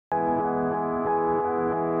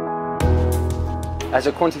As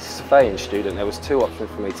a quantity surveying student, there was two options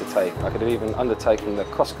for me to take. I could have even undertaken the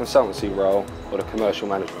cost consultancy role or the commercial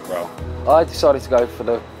management role. I decided to go for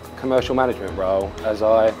the commercial management role as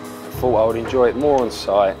I thought I would enjoy it more on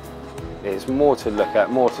site. There's more to look at,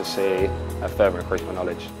 more to see, and further increase my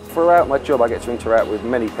knowledge. Throughout my job I get to interact with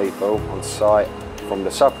many people on site, from the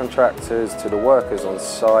subcontractors to the workers on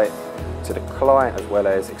site to the client as well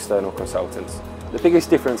as external consultants. The biggest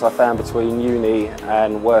difference I found between uni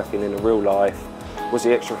and working in the real life was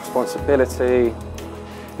the extra responsibility,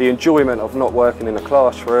 the enjoyment of not working in a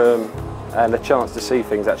classroom, and the chance to see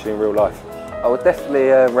things actually in real life. I would definitely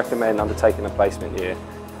recommend undertaking a placement year,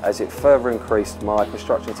 as it further increased my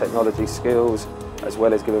construction technology skills, as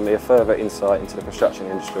well as giving me a further insight into the construction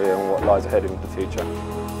industry and what lies ahead in the future.